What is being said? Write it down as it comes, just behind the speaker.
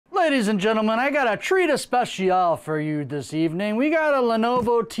ladies and gentlemen, I got a treat especial for you this evening. We got a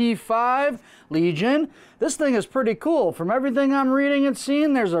Lenovo T5 Legion. This thing is pretty cool. From everything I'm reading and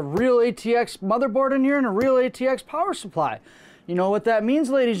seeing, there's a real ATX motherboard in here and a real ATX power supply. You know what that means,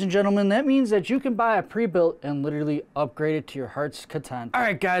 ladies and gentlemen? That means that you can buy a pre-built and literally upgrade it to your heart's content. All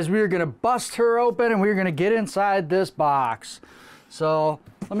right, guys, we are gonna bust her open and we're gonna get inside this box. So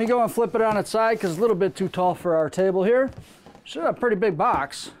let me go and flip it on its side because it's a little bit too tall for our table here. Should have a pretty big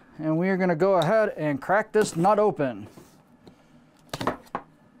box. And we are gonna go ahead and crack this nut open.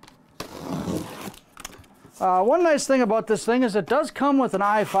 One nice thing about this thing is it does come with an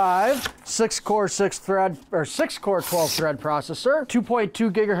i5 6-core 6-core 12-thread processor,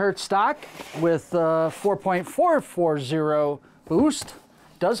 2.2 gigahertz stock with 4.440 boost.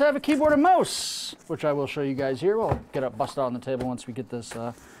 Does have a keyboard and mouse, which I will show you guys here. We'll get it busted out on the table once we get this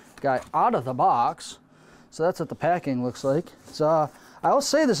guy out of the box. So that's what the packing looks like. So I'll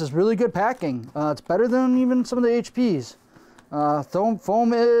say this is really good packing. It's better than even some of the HPs.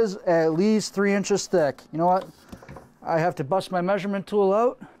 Foam is at least 3 inches thick. You know what? I have to bust my measurement tool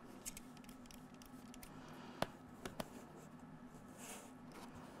out.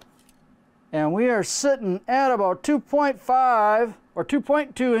 And we are sitting at about 2.5 or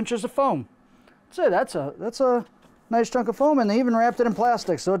 2.2 inches of foam. I'd say that's a nice chunk of foam, and they even wrapped it in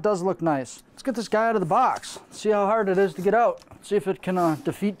plastic, so it does look nice. Let's get this guy out of the box. See how hard it is to get out. See if it can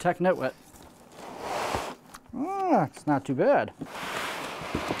defeat Tech Nitwit. It's not too bad.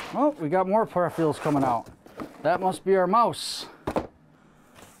 Oh, we got more peripherals coming out. That must be our mouse.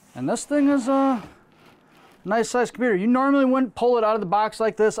 And this thing is a nice sized computer. You normally wouldn't pull it out of the box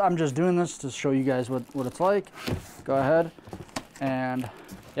like this. I'm just doing this to show you guys what it's like. Go ahead. And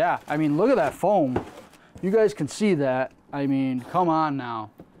yeah, I mean, look at that foam. You guys can see that. I mean, come on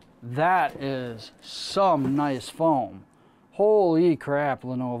now. That is some nice foam. Holy crap,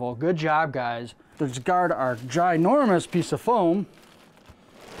 Lenovo. Good job, guys. Let's guard our ginormous piece of foam.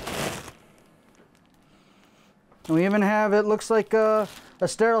 And we even have, it looks like a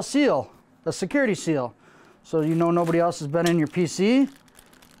sterile seal, a security seal. So you know nobody else has been in your PC.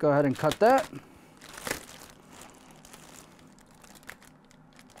 Go ahead and cut that.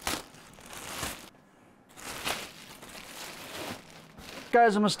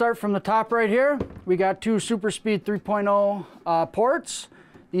 Guys, I'm gonna start from the top right here. We got two Super Speed 3.0 ports.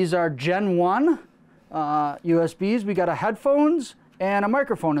 These are Gen 1 USBs. We got a headphones and a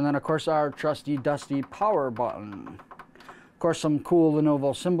microphone, and then of course our trusty dusty power button. Of course, some cool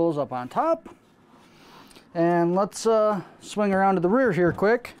Lenovo symbols up on top. And let's swing around to the rear here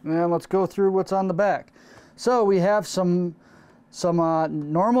quick, and let's go through what's on the back. So we have some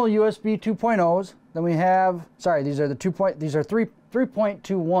normal USB 2.0s. Then we have, sorry, these are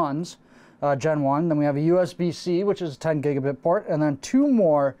 3.21s, Gen 1. Then we have a USB-C, which is a 10 gigabit port, and then two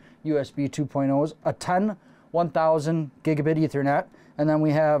more USB 2.0s, a 10/1000 gigabit Ethernet, and then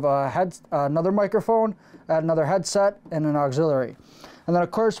we have another microphone, another headset, and an auxiliary. And then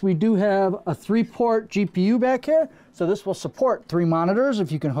of course we do have a 3-port GPU back here, so this will support 3 monitors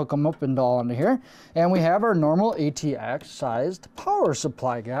if you can hook them up and all into here. And we have our normal ATX sized power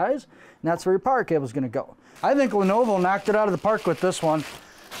supply, guys, and that's where your power cable is going to go. I think Lenovo knocked it out of the park with this one.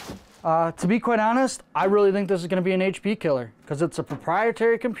 To be quite honest, I really think this is going to be an HP killer because it's a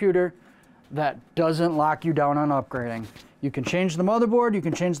proprietary computer that doesn't lock you down on upgrading. You can change the motherboard, you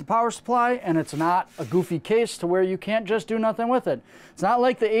can change the power supply, and it's not a goofy case to where you can't just do nothing with it. It's not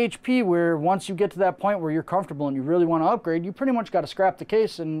like the HP where once you get to that point where you're comfortable and you really want to upgrade, you pretty much got to scrap the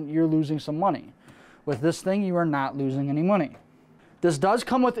case and you're losing some money. With this thing, you are not losing any money. This does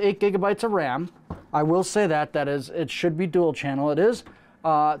come with 8 gigabytes of RAM. I will say that it should be dual channel. It is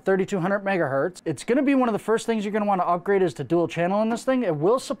 3200 megahertz. It's going to be one of the first things you're going to want to upgrade is to dual channel in this thing. It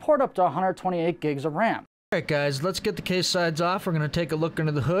will support up to 128 gigs of RAM. Alright guys, let's get the case sides off. We're going to take a look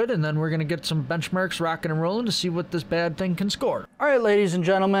under the hood and then we're going to get some benchmarks rocking and rolling to see what this bad thing can score. Alright ladies and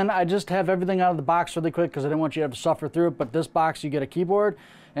gentlemen, I just have everything out of the box really quick because I didn't want you to have to suffer through it, but this box you get a keyboard,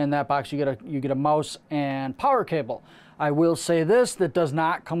 and that box you get a mouse and power cable. I will say this, that does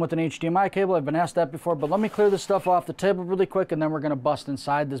not come with an HDMI cable. I've been asked that before, but let me clear this stuff off the table really quick and then we're going to bust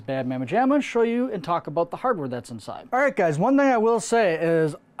inside this bad mamma jamma and show you and talk about the hardware that's inside. Alright guys, one thing I will say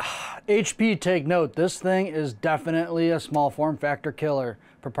is HP, take note, this thing is definitely a small form factor killer,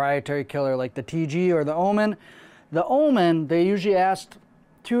 proprietary killer like the TG or the Omen. The Omen, they usually asked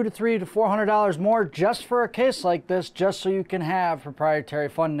 $200 to $300 to $400 more just for a case like this, just so you can have proprietary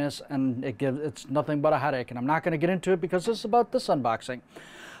funness, and it's nothing but a headache. And I'm not going to get into it because this is about this unboxing.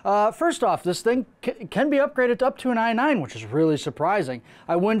 First off, this thing can be upgraded up to an i9, which is really surprising.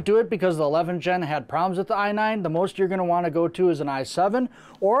 I wouldn't do it because the 11th gen had problems with the i9. The most you're going to want to go to is an i7,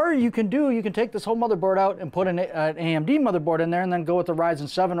 or you can take this whole motherboard out and put an AMD motherboard in there and then go with the Ryzen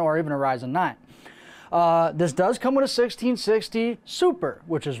 7 or even a Ryzen 9. This does come with a 1660 Super,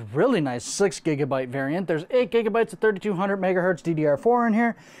 which is really nice, 6 GB variant. There's 8 GB of 3200 megahertz DDR4 in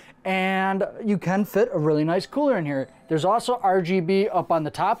here, and you can fit a really nice cooler in here. There's also RGB up on the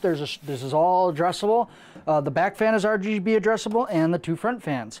top. This is all addressable. The back fan is RGB addressable, and the 2 front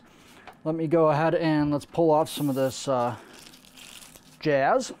fans. Let me go ahead and let's pull off some of this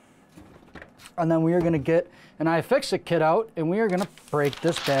jazz. And then we are going to get an iFixit kit out, and we are going to break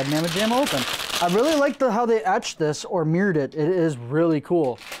this bad mamma jam open. I really like how they etched this or mirrored it. It is really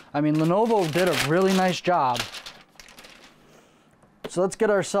cool. I mean, Lenovo did a really nice job. So let's get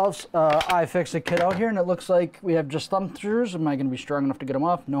ourselves iFixit kit out here, and it looks like we have just thumb screws. Am I going to be strong enough to get them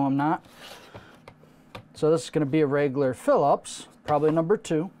off? No, I'm not. So this is going to be a regular Phillips, probably number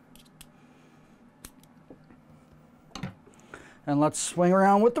 2. And let's swing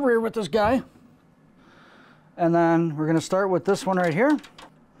around with the rear with this guy. And then we're going to start with this one right here.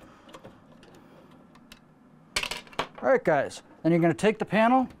 All right, guys. Then you're going to take the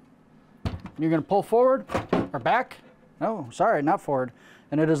panel, and you're going to pull forward or back. Oh, sorry, not forward.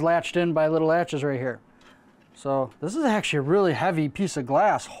 And it is latched in by little latches right here. So this is actually a really heavy piece of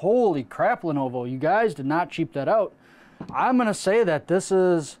glass. Holy crap, Lenovo. You guys did not cheap that out. I'm going to say that this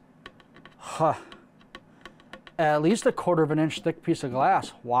is at least a 1/4 of an inch thick piece of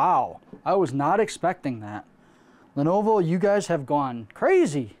glass. Wow. I was not expecting that. Lenovo, you guys have gone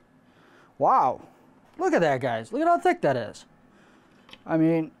crazy. Wow. Look at that, guys. Look at how thick that is. I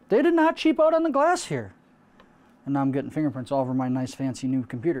mean, they did not cheap out on the glass here. And now I'm getting fingerprints all over my nice fancy new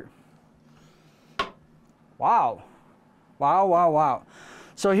computer. Wow. Wow, wow, wow.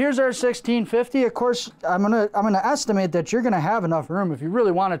 So here's our 1650. Of course, I'm gonna estimate that you're gonna have enough room if you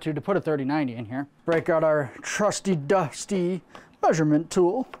really wanted to put a 3090 in here. Break out our trusty dusty measurement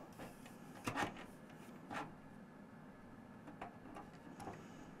tool.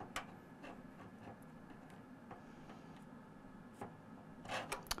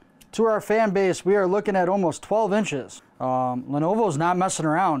 To our fan base, we are looking at almost 12 inches. Lenovo's not messing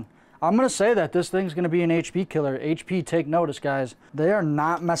around. I'm going to say that this thing's going to be an HP killer. HP, take notice, guys. They are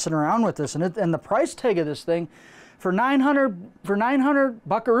not messing around with this. And the price tag of this thing, for 900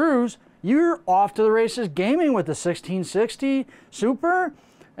 buckaroos, you're off to the races gaming with the 1660 Super,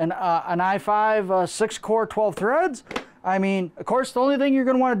 and an i5 6-core 12 threads. I mean, of course, the only thing you're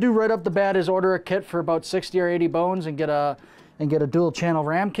going to want to do right up the bat is order a kit for about 60 or 80 bones and get a dual channel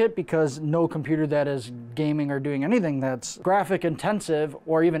RAM kit, because no computer that is gaming or doing anything that's graphic intensive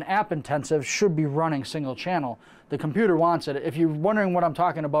or even app intensive should be running single channel. The computer wants it. If you're wondering what I'm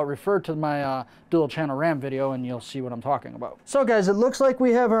talking about, refer to my dual channel RAM video and you'll see what I'm talking about. So guys, it looks like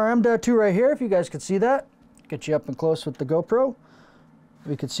we have our M.2 right here, if you guys could see that. Get you up and close with the GoPro.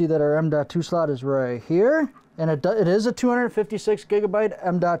 We could see that our M.2 slot is right here. And it is a 256 gigabyte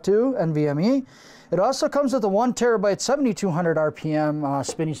M.2 NVMe. It also comes with a 1 terabyte 7200 RPM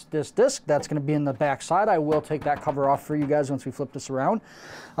spinny disk. That's going to be in the back side. I will take that cover off for you guys once we flip this around.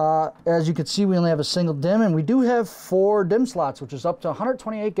 As you can see, we only have a single DIMM, and we do have 4 DIMM slots, which is up to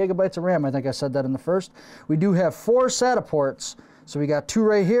 128 gigabytes of RAM. I think I said that in the first. We do have 4 SATA ports. So we got 2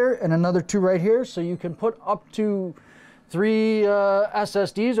 right here and another 2 right here. So you can put up to 3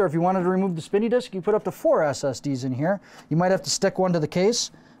 SSDs, or if you wanted to remove the spinny disk, you put up to 4 SSDs in here. You might have to stick one to the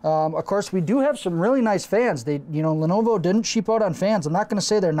case. Of course, we do have some really nice fans. Lenovo didn't cheap out on fans. I'm not going to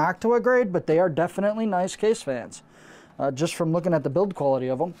say they're knocked to a grade, but they are definitely nice case fans, just from looking at the build quality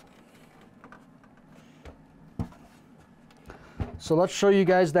of them. So let's show you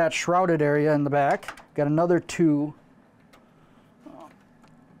guys that shrouded area in the back. Got another two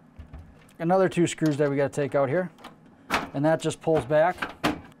screws that we got to take out here, and that just pulls back,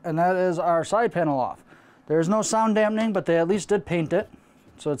 and that is our side panel off. There's no sound dampening, but they at least did paint it,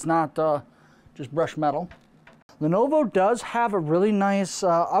 so it's not just brushed metal. Lenovo does have a really nice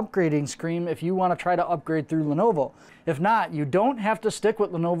upgrading screen if you want to try to upgrade through Lenovo. If not, you don't have to stick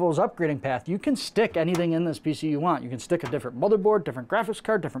with Lenovo's upgrading path. You can stick anything in this PC you want. You can stick a different motherboard, different graphics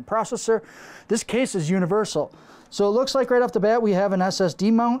card, different processor. This case is universal. So it looks like right off the bat we have an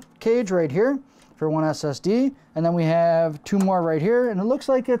SSD mount cage right here for 1 SSD, and then we have 2 more right here, and it looks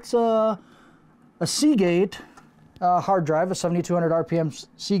like it's a Seagate hard drive, a 7200 RPM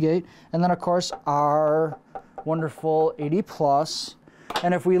Seagate, and then of course our wonderful 80 plus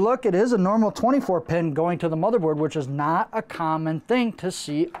And if we look, it is a normal 24 pin going to the motherboard, which is not a common thing to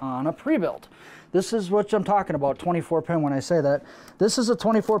see on a pre-built. This is what I'm talking about, 24 pin when I say that. This is a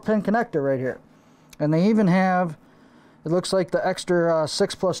 24 pin connector right here. And they even have, it looks like the extra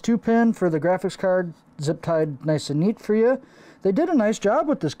 6+2 pin for the graphics card, zip tied nice and neat for you. They did a nice job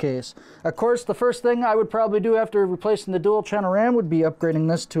with this case. Of course, the first thing I would probably do after replacing the dual channel RAM would be upgrading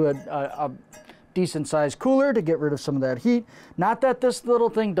this to a decent sized cooler to get rid of some of that heat. Not that this little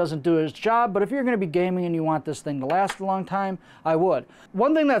thing doesn't do its job, but if you're going to be gaming and you want this thing to last a long time, I would.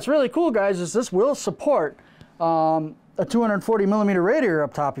 One thing that's really cool, guys, is this will support a 240 millimeter radiator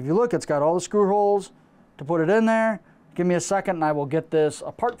up top. If you look, it's got all the screw holes to put it in there. Give me a second and I will get this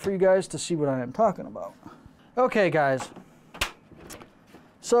apart for you guys to see what I am talking about. Okay, guys.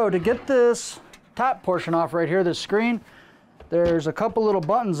 So to get this top portion off right here, this screen, there's a couple little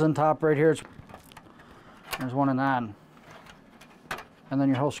buttons on top right here. There's one and on. And then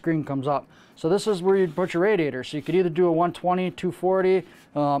your whole screen comes up. So this is where you'd put your radiator. So you could either do a 120, 240,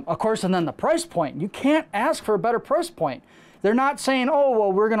 of course, and then the price point. You can't ask for a better price point. They're not saying, oh,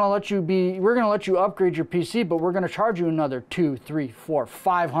 well, we're gonna let you upgrade your PC, but we're gonna charge you another $200, $300,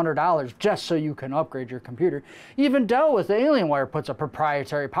 $400, $500 just so you can upgrade your computer. Even Dell with the Alienware puts a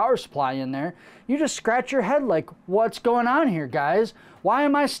proprietary power supply in there. You just scratch your head like, what's going on here, guys? Why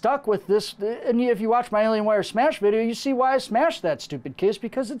am I stuck with this? And if you watch my Alienware Smash video, you see why I smashed that stupid case,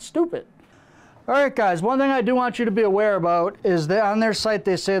 because it's stupid. All right, guys, one thing I do want you to be aware about is that on their site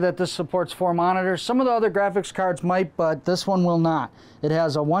they say that this supports 4 monitors. Some of the other graphics cards might, but this one will not. It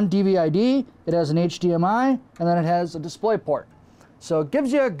has a 1 DVI-D, it has an HDMI, and then it has a display port. So it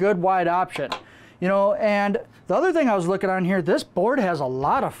gives you a good wide option. You know, and the other thing I was looking on here, this board has a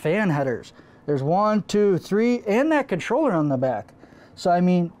lot of fan headers. There's 1, 2, 3, and that controller on the back. So I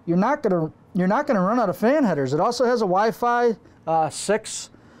mean, you're not gonna run out of fan headers. It also has a Wi-Fi 6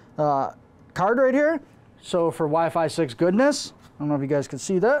 card right here, so for Wi-Fi 6 goodness. I don't know if you guys can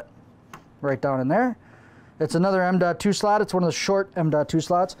see that right down in there. It's another M.2 slot. It's one of the short M.2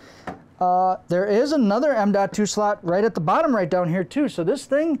 slots. There is another M.2 slot right at the bottom right down here too, so this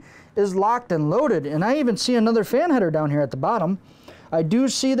thing is locked and loaded. And I even see another fan header down here at the bottom. I do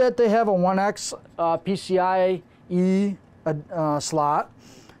see that they have a 1X PCIe slot,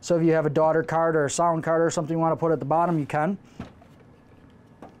 so if you have a daughter card or a sound card or something you want to put at the bottom, you can.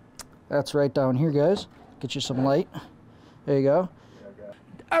 That's right down here, guys. Get you some light. There you go.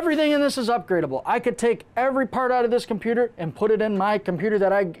 Everything in this is upgradable. I could take every part out of this computer and put it in my computer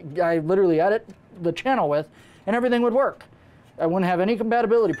that I literally edit the channel with, and everything would work. I wouldn't have any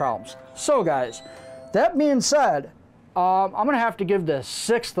compatibility problems. So, guys, that being said, I'm going to have to give this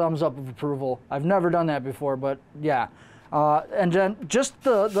 6 thumbs up of approval. I've never done that before, but yeah. And then just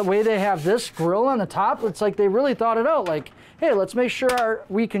the way they have this grill on the top, it's like they really thought it out. Like, hey, let's make sure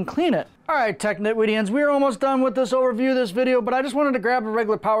we can clean it. All right, Tech Nitwittians, we're almost done with this overview of this video, but I just wanted to grab a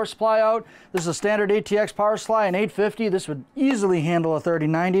regular power supply out. This is a standard ATX power supply, an 850. This would easily handle a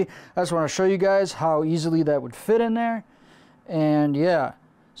 3090. I just want to show you guys how easily that would fit in there. And yeah,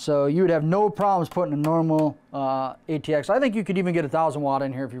 so you would have no problems putting a normal ATX. I think you could even get a 1000 watt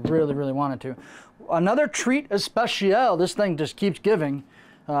in here if you really, really wanted to. Another treat especial, this thing just keeps giving,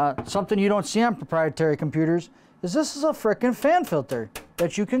 something you don't see on proprietary computers, is this is a frickin' fan filter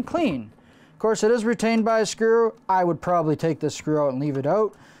that you can clean. Of course, it is retained by a screw. I would probably take this screw out and leave it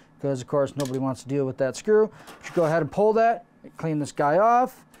out, because of course nobody wants to deal with that screw. You should go ahead and pull that, clean this guy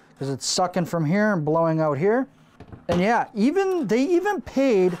off, because it's sucking from here and blowing out here. And yeah, they even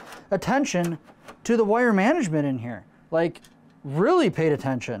paid attention to the wire management in here. Like, really paid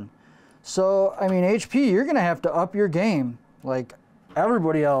attention. So, I mean, HP, you're gonna have to up your game. Like,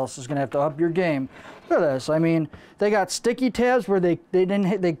 everybody else is gonna have to up your game. Look at this. I mean, they got sticky tabs where they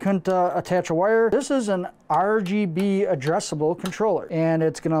couldn't attach a wire. This is an RGB addressable controller, and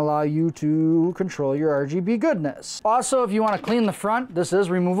it's gonna allow you to control your RGB goodness. Also, if you want to clean the front, this is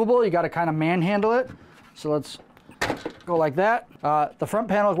removable. You got to kind of manhandle it. So let's go like that. The front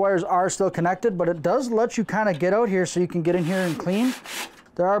panel wires are still connected, but it does let you kind of get out here so you can get in here and clean.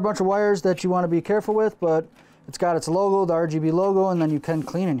 There are a bunch of wires that you want to be careful with, but it's got its logo, the RGB logo, and then you can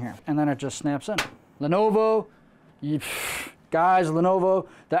clean in here. And then it just snaps in. Lenovo, guys, Lenovo,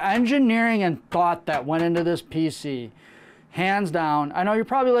 the engineering and thought that went into this PC, hands down. I know you're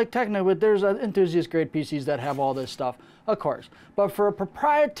probably like Techno, but there's enthusiast grade PCs that have all this stuff, of course. But for a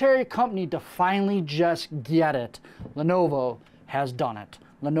proprietary company to finally just get it, Lenovo has done it.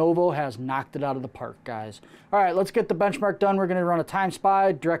 Lenovo has knocked it out of the park, guys. All right, let's get the benchmark done. We're going to run a Time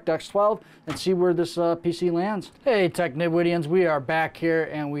Spy DirectX 12 and see where this PC lands. Hey, Tech Nitwittians, we are back here,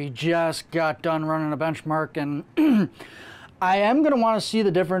 and we just got done running a benchmark, and I am going to want to see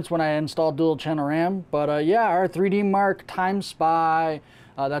the difference when I install dual channel RAM, but yeah, our 3D Mark Time Spy,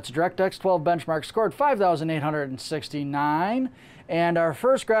 that's DirectX 12 benchmark, scored 5,869, and our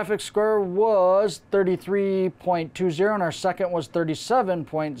first graphics score was 33.20, and our second was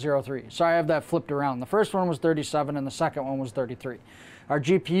 37.03. Sorry, I have that flipped around. The first one was 37, and the second one was 33. Our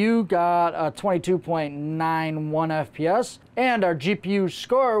GPU got a 22.91 FPS, and our GPU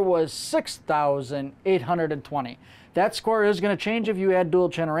score was 6,820. That score is going to change if you add dual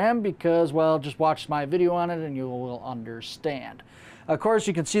channel RAM because, well, just watch my video on it and you will understand. Of course,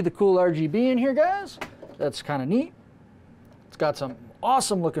 you can see the cool RGB in here, guys. That's kind of neat. It's got some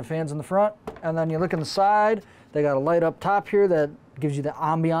awesome looking fans in the front, and then you look in the side, they got a light up top here that gives you the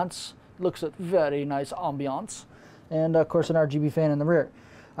ambiance. Looks at very nice ambiance. And of course an RGB fan in the rear.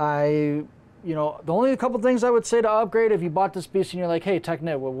 The only couple things I would say to upgrade if you bought this piece and you're like, hey,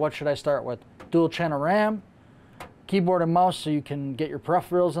 TechNit, well, what should I start with? Dual channel RAM, keyboard and mouse so you can get your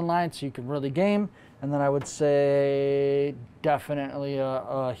peripherals in line so you can really game. And then I would say definitely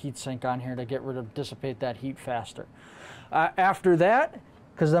a heat sink on here to get rid of, dissipate that heat faster. After that,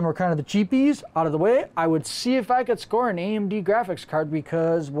 because then we're kind of the cheapies out of the way, I would see if I could score an AMD graphics card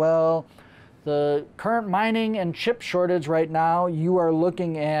because, well, the current mining and chip shortage right now, you are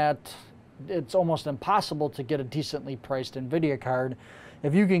looking at, it's almost impossible to get a decently priced NVIDIA card.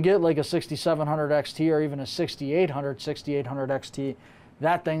 If you can get like a 6700 XT or even a 6800 XT,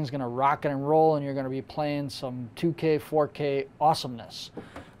 that thing's going to rock and roll and you're going to be playing some 2K, 4K awesomeness.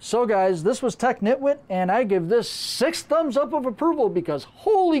 So guys, this was Tech Nitwit, and I give this 6 thumbs up of approval because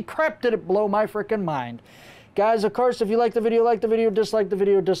holy crap did it blow my freaking mind. Guys, of course, if you like the video, dislike the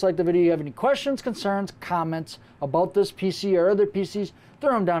video, you have any questions, concerns, comments about this PC or other PCs,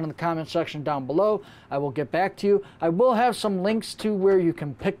 throw them down in the comment section down below. I will get back to you. I will have some links to where you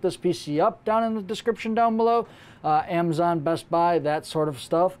can pick this PC up down in the description down below. Amazon, Best Buy, that sort of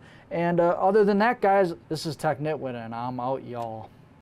stuff. And other than that, guys, this is Tech Nitwit, and I'm out, y'all.